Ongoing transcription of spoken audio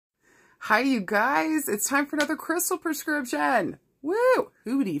Hi, you guys. It's time for another crystal prescription. Woo!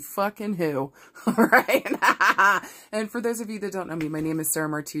 Hootie fucking who. All right. And for those of you that don't know me, my name is Sarah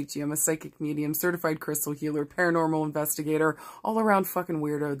Martucci. I'm a psychic medium, certified crystal healer, paranormal investigator, all-around fucking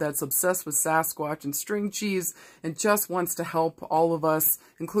weirdo that's obsessed with Sasquatch and string cheese and just wants to help all of us,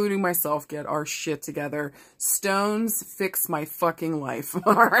 including myself, get our shit together. Stones fix my fucking life.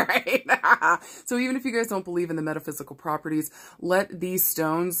 All right. So even if you guys don't believe in the metaphysical properties, let these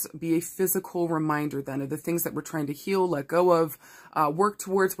stones be a physical reminder then of the things that we're trying to heal, let go of, work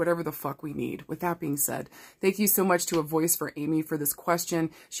towards, whatever the fuck we need. With that being said, thank you so much to A Voice for Amy for this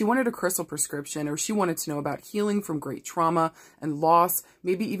question. She wanted a crystal prescription, or she wanted to know about healing from great trauma and loss,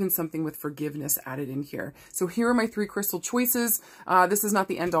 maybe even something with forgiveness added in here. So here are my 3 crystal choices. This is not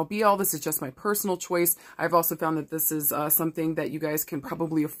the end all be all. This is just my personal choice. I've also found that this is something that you guys can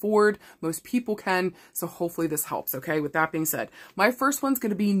probably afford. Most people can. So hopefully this helps. Okay. With that being said, my first one's going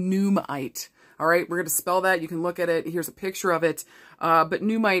to be Nuumite. All right, we're going to spell that. You can look at it. Here's a picture of it. But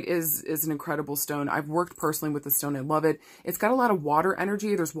Nuumite is an incredible stone. I've worked personally with the stone. I love it. It's got a lot of water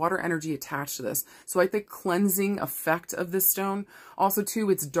energy. There's water energy attached to this. So I like the cleansing effect of this stone. Also,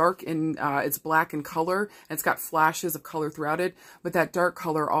 too, it's dark and it's black in color. And it's got flashes of color throughout it. But that dark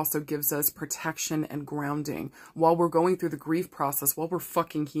color also gives us protection and grounding while we're going through the grief process, while we're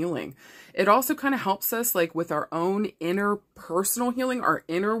fucking healing. It also kind of helps us like with our own inner personal healing, our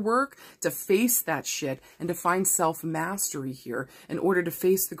inner work, to face that shit and to find self-mastery here in order to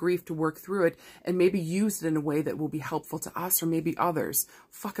face the grief, to work through it, and maybe use it in a way that will be helpful to us or maybe others.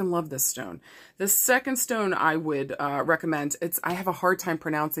 Fucking love this stone. The second stone I would recommend, I have a hard time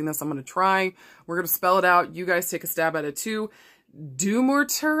pronouncing this. I'm going to try. We're going to spell it out. You guys take a stab at it too.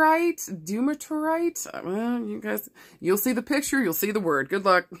 Dumarterite? You guys, you'll see the picture, you'll see the word. Good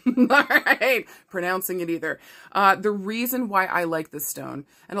luck. All right, pronouncing it either. The reason why I like this stone,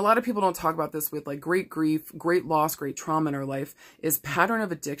 and a lot of people don't talk about this with like great grief, great loss, great trauma in our life, is pattern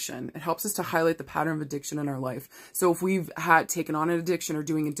of addiction. It helps us to highlight the pattern of addiction in our life. So if we've taken on an addiction or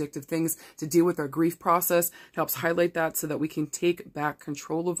doing addictive things to deal with our grief process, it helps highlight that so that we can take back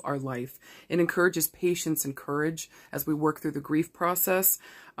control of our life. It encourages patience and courage as we work through the grief process,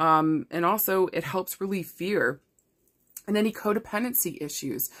 and also it helps relieve fear and any codependency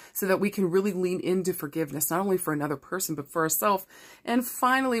issues so that we can really lean into forgiveness, not only for another person, but for ourselves. And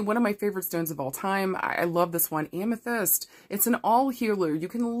finally, one of my favorite stones of all time, I love this one, amethyst. It's an all healer. You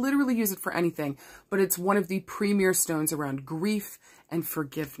can literally use it for anything, but it's one of the premier stones around grief and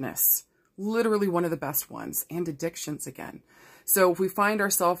forgiveness. Literally one of the best ones, and addictions again. So if we find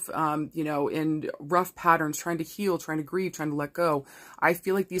ourselves, in rough patterns, trying to heal, trying to grieve, trying to let go, I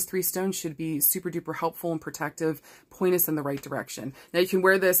feel like these 3 stones should be super duper helpful and protective, point us in the right direction. Now you can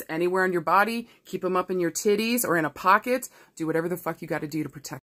wear this anywhere on your body, keep them up in your titties or in a pocket, do whatever the fuck you got to do to protect